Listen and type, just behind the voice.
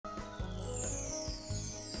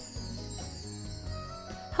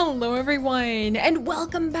Hello everyone, and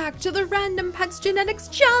welcome back to the Random Pets Genetics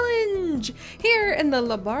Challenge here in the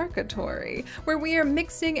LaBARKatory, where we are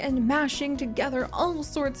mixing and mashing together all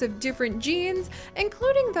sorts of different genes,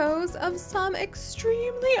 including those of some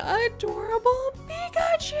extremely adorable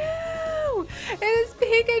Pikachu! It is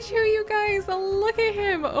Pikachu, you guys! Look at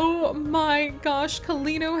him! Oh my gosh,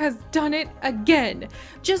 Kalino has done it again!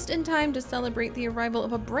 Just in time to celebrate the arrival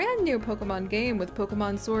of a brand new Pokemon game with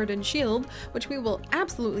Pokemon Sword and Shield, which we will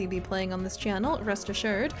absolutely be playing on this channel, rest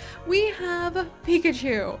assured. We have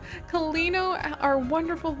Pikachu. Kalino, our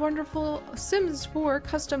wonderful Sims 4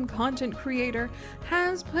 custom content creator,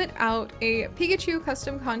 has put out a Pikachu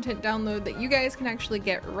custom content download that you guys can actually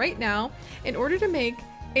get right now in order to make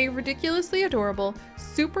a ridiculously adorable,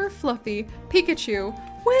 super fluffy Pikachu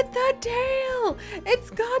with the tail! It's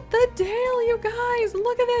got the tail, you guys!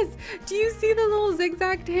 Look at this! Do you see the little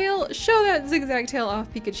zigzag tail? Show that zigzag tail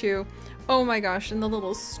off, Pikachu. Oh my gosh, and the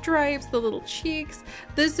little stripes, the little cheeks.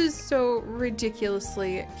 This is so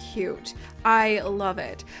ridiculously cute. I love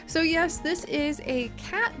it. So yes, this is a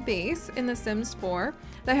cat base in The Sims 4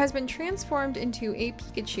 that has been transformed into a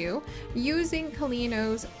Pikachu using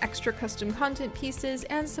Kalino's extra custom content pieces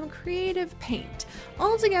and some creative paint.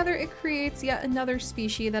 Altogether, it creates yet another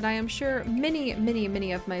species that I am sure many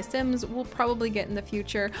of my Sims will probably get in the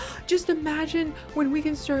future. Just imagine when we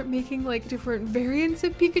can start making like different variants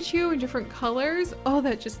of Pikachu and different colors. Oh,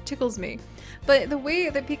 that just tickles me. But the way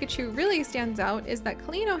that Pikachu really stands out is that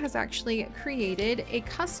Kalino has actually created a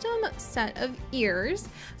custom set of ears.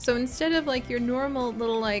 So instead of like your normal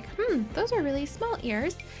little like, those are really small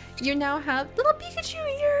ears, you now have little Pikachu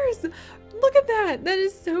ears. Look at that. That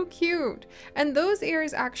is so cute. And those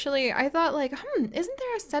ears actually, I thought like, isn't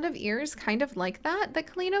there a set of ears kind of like that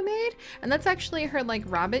Kalino made? And that's actually her like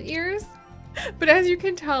rabbit ears. But as you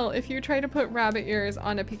can tell, if you try to put rabbit ears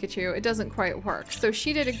on a Pikachu, it doesn't quite work. So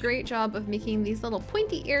she did a great job of making these little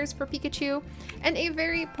pointy ears for Pikachu and a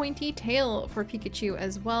very pointy tail for Pikachu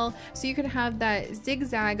as well. So you can have that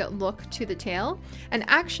zigzag look to the tail. And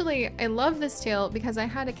actually, I love this tail because I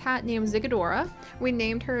had a cat named Ziggadora. We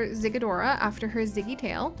named her Ziggadora after her Ziggy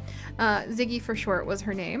tail. Ziggy for short was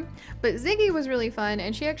her name. But Ziggy was really fun,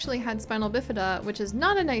 and she actually had spinal bifida, which is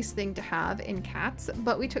not a nice thing to have in cats,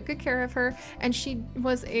 but we took good care of her. And she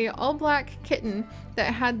was a all-black kitten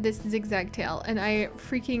that had this zigzag tail, and I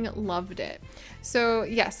freaking loved it. So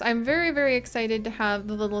yes, I'm very excited to have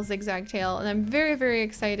the little zigzag tail, and I'm very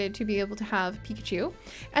excited to be able to have Pikachu.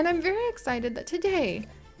 And I'm very excited that today,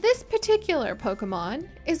 this particular Pokemon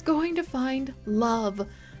is going to find love,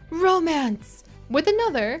 romance, with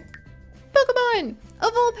another Pokemon, a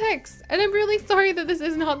Vulpix, and I'm really sorry that this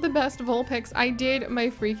is not the best Vulpix. I did my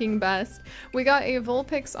freaking best. We got a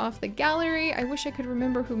Vulpix off the gallery. I wish I could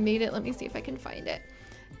remember who made it. Let me see if I can find it.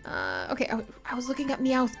 Okay, I was looking up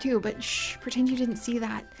Meowth too, but shh, pretend you didn't see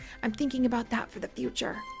that. I'm thinking about that for the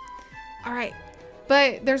future. All right.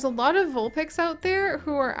 But there's a lot of Vulpix out there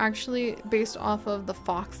who are actually based off of the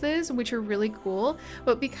foxes, which are really cool.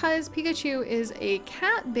 But because Pikachu is a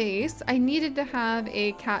cat base, I needed to have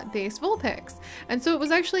a cat-based Vulpix. And so it was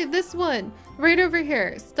actually this one right over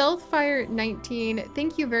here, Stealthfire 19.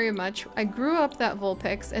 Thank you very much. I grew up that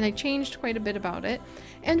Vulpix and I changed quite a bit about it.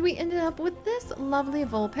 And we ended up with this lovely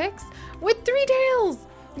Vulpix with 3 tails.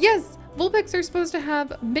 Yes, Vulpix are supposed to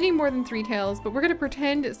have many more than 3 tails, but we're going to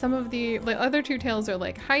pretend some of the other 2 tails are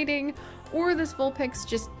like hiding, or this Vulpix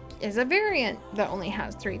just is a variant that only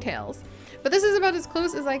has 3 tails. But this is about as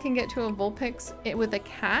close as I can get to a Vulpix with a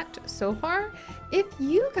cat so far. If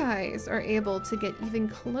you guys are able to get even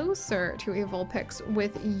closer to a Vulpix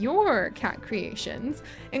with your cat creations,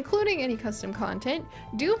 including any custom content,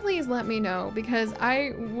 do please let me know, because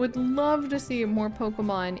I would love to see more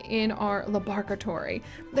Pokemon in our LaBARKatory.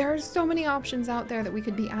 There are so many options out there that we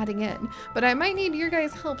could be adding in, but I might need your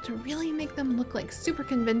guys' help to really make them look like super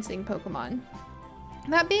convincing Pokemon.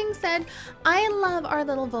 That being said, I love our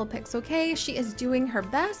little Vulpix, okay? She is doing her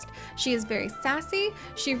best. She is very sassy.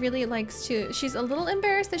 She really likes to, she's a little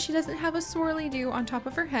embarrassed that she doesn't have a swirly-do on top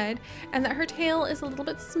of her head and that her tail is a little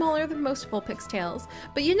bit smaller than most Vulpix tails.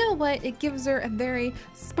 But you know what? It gives her a very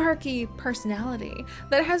sparky personality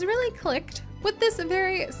that has really clicked with this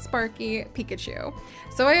very sparky Pikachu.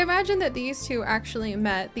 So I imagine that these two actually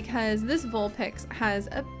met because this Vulpix has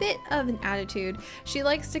a bit of an attitude. She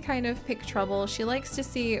likes to kind of pick trouble. She likes to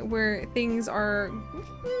see where things are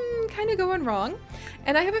kind of going wrong.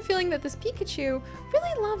 And I have a feeling that this Pikachu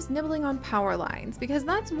really loves nibbling on power lines, because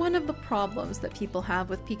that's one of the problems that people have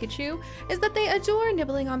with Pikachu, is that they adore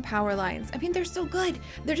nibbling on power lines. I mean, they're so good.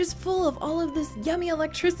 They're just full of all of this yummy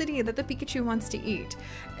electricity that the Pikachu wants to eat.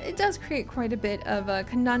 It does create quite a bit of a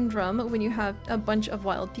conundrum when you have a bunch of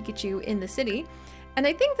wild Pikachu in the city. And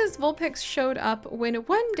I think this Vulpix showed up when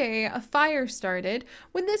one day a fire started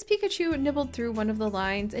when this Pikachu nibbled through one of the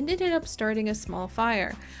lines and ended up starting a small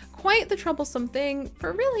fire. Quite the troublesome thing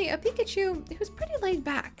for really a Pikachu who's pretty laid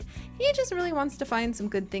back. He just really wants to find some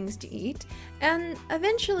good things to eat. And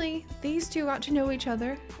eventually these two got to know each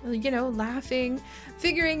other, you know, laughing,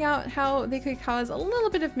 figuring out how they could cause a little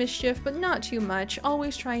bit of mischief, but not too much,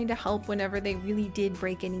 always trying to help whenever they really did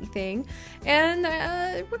break anything. And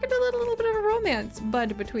we're gonna let a little bit of a romance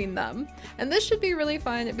bud between them. And this should be really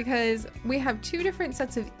fun because we have two different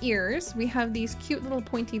sets of ears. We have these cute little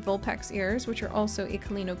pointy Vulpix ears, which are also a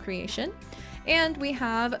Kalino creation. And we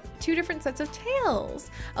have two different sets of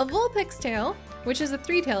tails. A Vulpix tail, which is a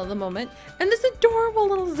 3-tail at the moment, and this adorable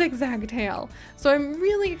little zigzag tail. So I'm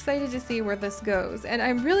really excited to see where this goes. And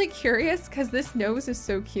I'm really curious because this nose is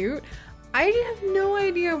so cute. I have no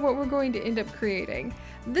idea what we're going to end up creating.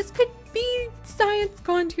 This could be science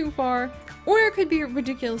gone too far, or it could be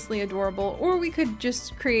ridiculously adorable, or we could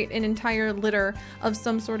just create an entire litter of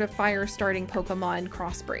some sort of fire-starting Pokemon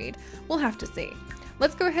crossbreed. We'll have to see.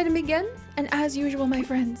 Let's go ahead and begin, and as usual, my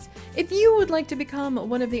friends, if you would like to become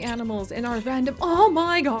one of the animals in our random— oh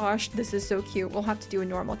my gosh, this is so cute. We'll have to do a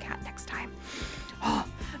normal cat next time. Oh.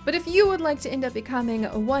 But if you would like to end up becoming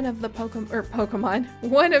one of the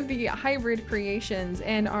one of the hybrid creations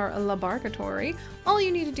in our LaBARKatory, all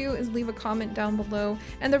you need to do is leave a comment down below,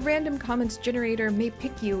 and the random comments generator may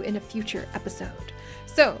pick you in a future episode.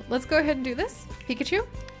 So let's go ahead and do this. Pikachu,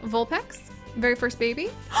 Vulpix, very first baby.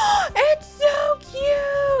 It's so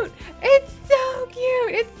cute! It's so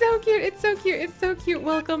cute! It's so cute! It's so cute! It's so cute!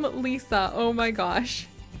 Welcome, Lisa. Oh my gosh.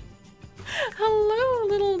 Hello,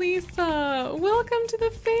 little Lisa. Welcome to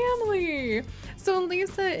the family. So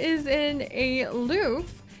Lisa is in a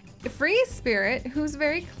aloof, free spirit who's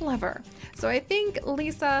very clever. So I think,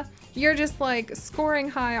 Lisa, you're just like scoring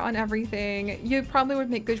high on everything. You probably would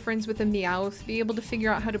make good friends with a Meowth, be able to figure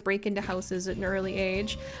out how to break into houses at an early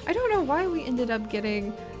age. I don't know why we ended up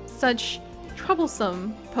getting such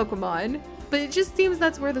troublesome Pokemon, but it just seems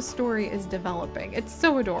that's where the story is developing. It's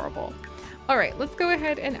so adorable. All right, let's go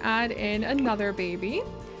ahead and add in another baby.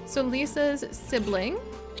 So Lisa's sibling.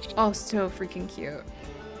 Oh, so freaking cute.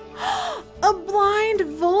 A blind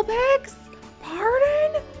Vulpix?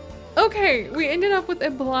 Pardon? Okay, we ended up with a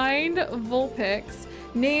blind Vulpix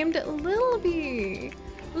named Lilybee.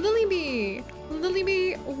 Lilybee.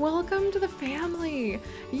 Lilybee, welcome to the family.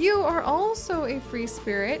 You are also a free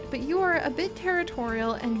spirit, but you are a bit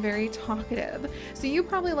territorial and very talkative. So you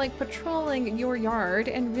probably like patrolling your yard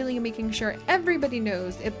and really making sure everybody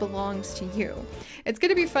knows it belongs to you. It's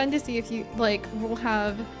gonna be fun to see if you we'll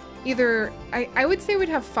have either, I would say we'd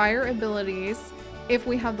have fire abilities if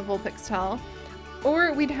we have the Vulpix tail,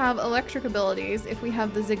 or we'd have electric abilities if we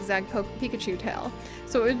have the zigzag Pikachu tail.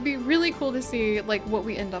 So it would be really cool to see like what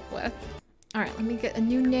we end up with. All right, let me get a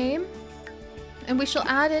new name. And we shall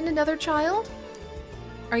add in another child.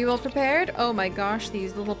 Are you all prepared? Oh my gosh,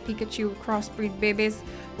 these little Pikachu crossbreed babies.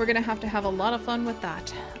 We're gonna have a lot of fun with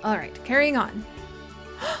that. All right, carrying on.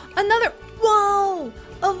 Another, whoa!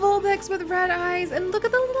 A Vulpix with red eyes, and look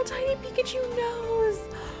at the little tiny Pikachu nose.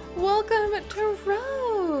 Welcome to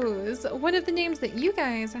Rose. One of the names that you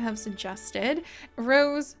guys have suggested.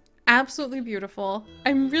 Rose. Absolutely beautiful.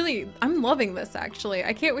 I'm loving this actually.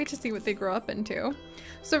 I can't wait to see what they grow up into.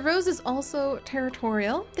 So Rose is also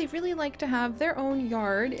territorial. They really like to have their own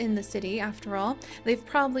yard in the city after all. They've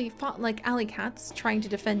probably fought like alley cats trying to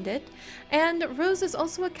defend it. And Rose is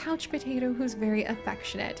also a couch potato who's very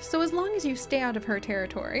affectionate. So as long as you stay out of her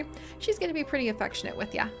territory, she's gonna be pretty affectionate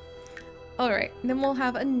with ya. All right, then we'll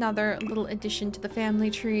have another little addition to the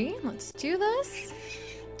family tree. Let's do this.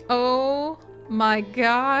 Oh my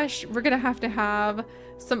gosh, we're gonna have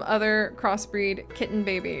some other crossbreed kitten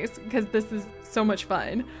babies because this is so much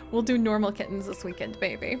fun. We'll do normal kittens this weekend,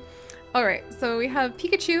 baby. All right, so we have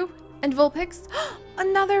Pikachu and Vulpix.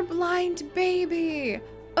 Another blind baby.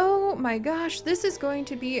 Oh my gosh, this is going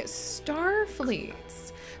to be Starfleets.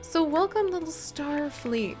 So welcome little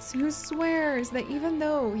Starfleets, who swears that even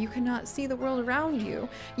though you cannot see the world around you,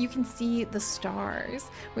 you can see the stars.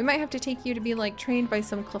 We might have to take you to be like trained by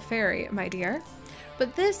some Clefairy, my dear.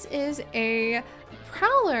 But this is a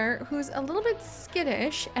Prowler who's a little bit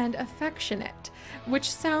skittish and affectionate,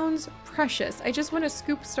 which sounds precious. I just want to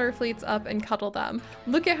scoop Starfleets up and cuddle them.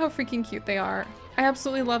 Look at how freaking cute they are. I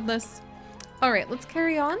absolutely love this. All right, let's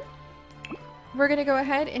carry on. We're gonna go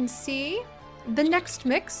ahead and see the next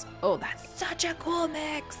mix. Oh, that's such a cool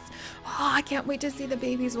mix. Oh, I can't wait to see the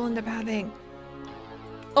babies we'll end up having.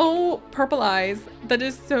 Oh, purple eyes. That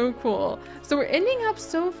is so cool. So we're ending up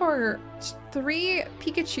so far 3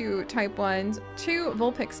 Pikachu type ones, 2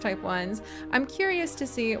 Vulpix type ones. I'm curious to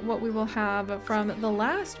see what we will have from the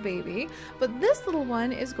last baby, but this little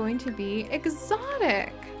one is going to be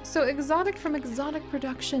exotic. So Exotic from Exotic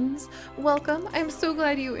Productions, welcome. I'm so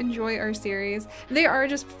glad you enjoy our series. They are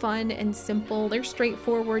just fun and simple. They're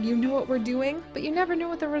straightforward. You know what we're doing, but you never know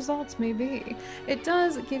what the results may be. It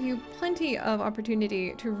does give you plenty of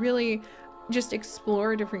opportunity to really just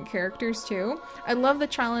explore different characters too. I love the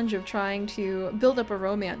challenge of trying to build up a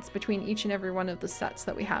romance between each and every one of the sets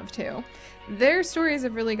that we have too. Their stories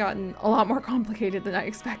have really gotten a lot more complicated than I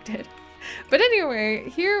expected. But anyway,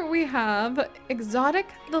 here we have Exotic,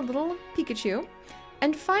 the little Pikachu.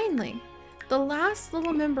 And finally, the last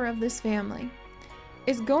little member of this family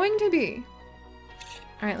is going to be...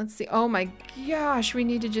 Alright, let's see. Oh my gosh, we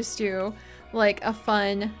need to just do like a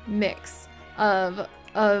fun mix of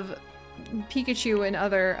Pikachu and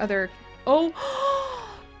other... Oh!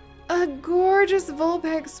 A gorgeous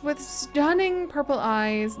Vulpix with stunning purple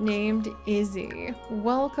eyes named Izzy.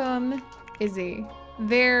 Welcome, Izzy.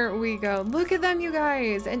 There we go. Look at them, you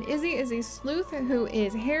guys. And Izzy is a sleuth who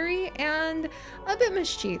is hairy and a bit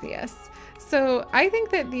mischievous. So I think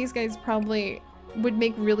that these guys probably would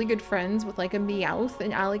make really good friends with like a Meowth,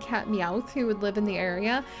 an alley cat Meowth who would live in the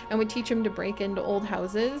area and would teach him to break into old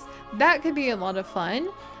houses. That could be a lot of fun.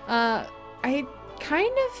 I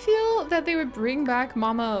kind of feel that they would bring back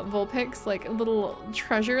Mama Vulpix like a little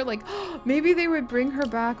treasure. Like maybe they would bring her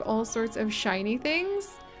back all sorts of shiny things.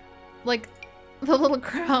 Like the little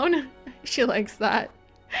crown. She likes that.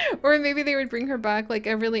 Or maybe they would bring her back like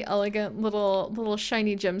a really elegant little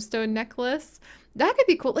shiny gemstone necklace. That could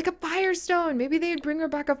be cool. Like a firestone. Maybe they would bring her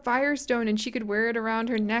back a firestone and she could wear it around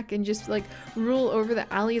her neck and just like rule over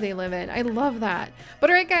the alley they live in. I love that. But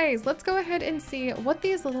alright guys, let's go ahead and see what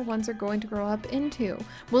these little ones are going to grow up into.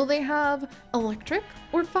 Will they have electric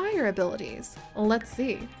or fire abilities? Let's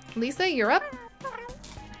see. Lisa, you're up.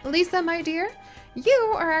 Lisa, my dear,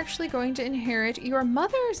 you are actually going to inherit your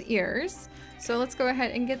mother's ears. So let's go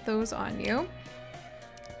ahead and get those on you.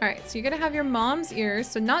 All right, so you're gonna have your mom's ears.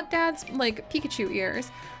 So not dad's like Pikachu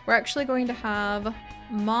ears. We're actually going to have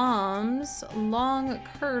mom's long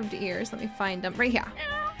curved ears. Let me find them right here.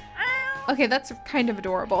 Okay, that's kind of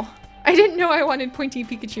adorable. I didn't know I wanted pointy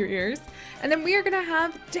Pikachu ears. And then we are gonna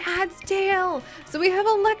have dad's tail. So we have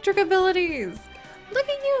electric abilities. Look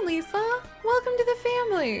at you, Lisa. Welcome to the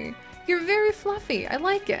family. You're very fluffy. I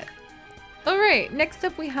like it. All right, next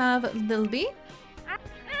up we have Lilby.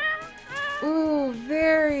 Ooh,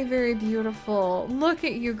 very, very beautiful. Look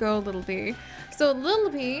at you go, Lilby. So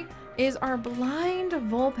Lilby is our blind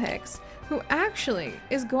Vulpix who actually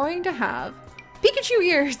is going to have Pikachu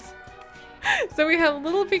ears. So we have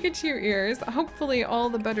little Pikachu ears, hopefully all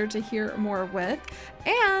the better to hear more with,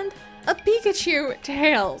 and a Pikachu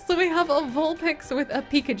tail. So we have a Vulpix with a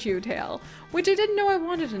Pikachu tail, which I didn't know I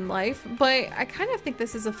wanted in life, but I kind of think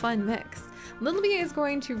this is a fun mix. Lilby is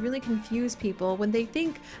going to really confuse people when they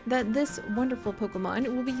think that this wonderful Pokemon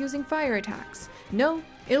will be using fire attacks. No,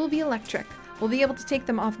 it will be electric. We'll be able to take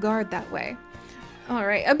them off guard that way.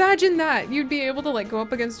 Alright, imagine that. You'd be able to like go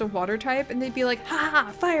up against a water type and they'd be like,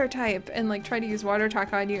 ha, fire type, and like try to use water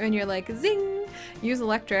attack on you and you're like, zing, use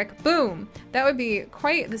electric, boom. That would be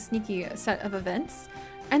quite the sneaky set of events.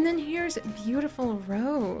 And then here's beautiful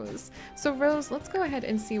Rose. So Rose, let's go ahead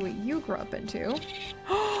and see what you grow up into.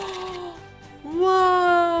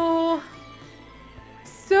 Whoa!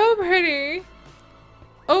 So pretty!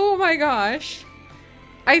 Oh my gosh!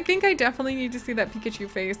 I think I definitely need to see that Pikachu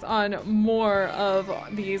face on more of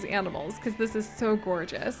these animals because this is so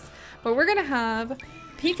gorgeous. But we're gonna have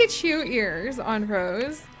Pikachu ears on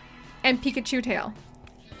Rose and Pikachu tail.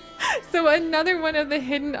 So another one of the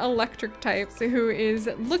hidden electric types who is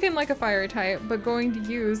looking like a fire type but going to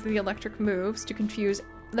use the electric moves to confuse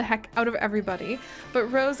the heck out of everybody. But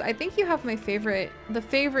Rose, I think you have the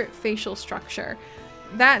favorite facial structure.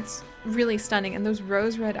 That's really stunning. And those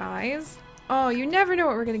rose red eyes. Oh, you never know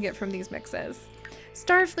what we're gonna get from these mixes.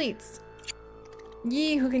 Starfleets.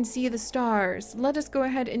 Ye who can see the stars. Let us go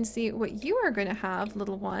ahead and see what you are gonna have,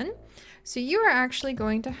 little one. So you are actually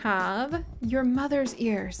going to have your mother's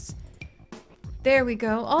ears. There we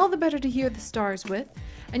go. All the better to hear the stars with.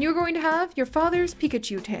 And you're going to have your father's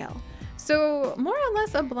Pikachu tail. So more or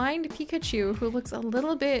less a blind Pikachu who looks a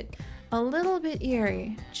little bit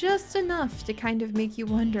eerie. Just enough to kind of make you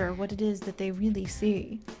wonder what it is that they really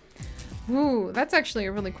see. Ooh, that's actually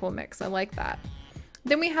a really cool mix. I like that.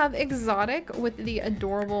 Then we have exotic with the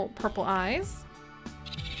adorable purple eyes.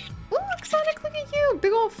 Ooh, exotic, look at you.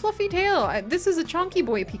 Big old fluffy tail. This is a chonky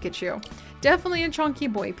boy Pikachu. Definitely a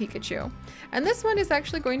chonky boy Pikachu. And this one is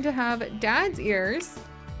actually going to have dad's ears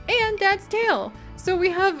and dad's tail. So we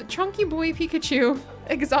have chunky boy Pikachu,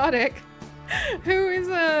 exotic, who is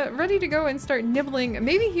ready to go and start nibbling.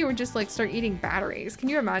 Maybe he would just like start eating batteries. Can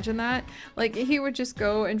you imagine that? Like he would just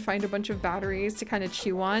go and find a bunch of batteries to kind of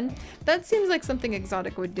chew on. That seems like something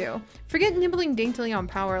exotic would do. Forget nibbling daintily on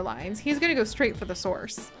power lines. He's gonna go straight for the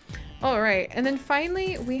source. All right, and then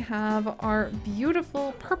finally we have our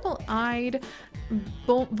beautiful purple-eyed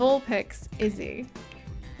Vulpix Izzy.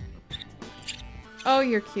 Oh,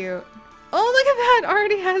 you're cute. Oh, look at that!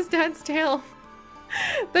 Already has dad's tail.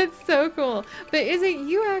 That's so cool. But Izzy,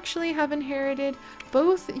 you actually have inherited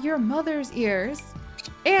both your mother's ears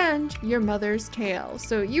and your mother's tail.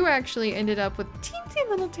 So you actually ended up with teensy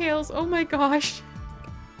little tails. Oh my gosh.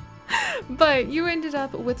 But you ended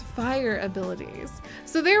up with fire abilities.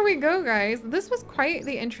 So there we go, guys. This was quite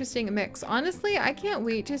the interesting mix. Honestly, I can't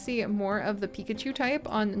wait to see more of the Pikachu type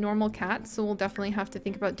on normal cats, so we'll definitely have to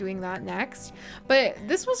think about doing that next. But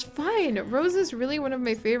this was fun. Rose is really one of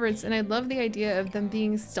my favorites, and I love the idea of them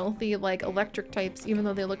being stealthy like electric types, even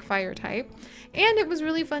though they look fire type. And it was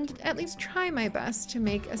really fun to at least try my best to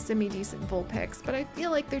make a semi-decent Vulpix, but I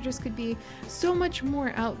feel like there just could be so much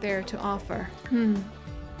more out there to offer.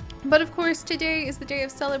 But of course, today is the day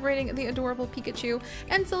of celebrating the adorable Pikachu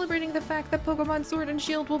and celebrating the fact that Pokemon Sword and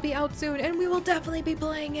Shield will be out soon, and we will definitely be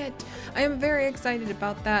playing it. I am very excited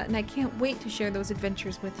about that, and I can't wait to share those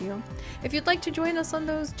adventures with you. If you'd like to join us on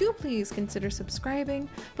those, do please consider subscribing.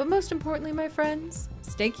 But most importantly, my friends,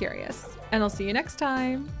 stay curious, and I'll see you next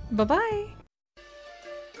time. Bye-bye!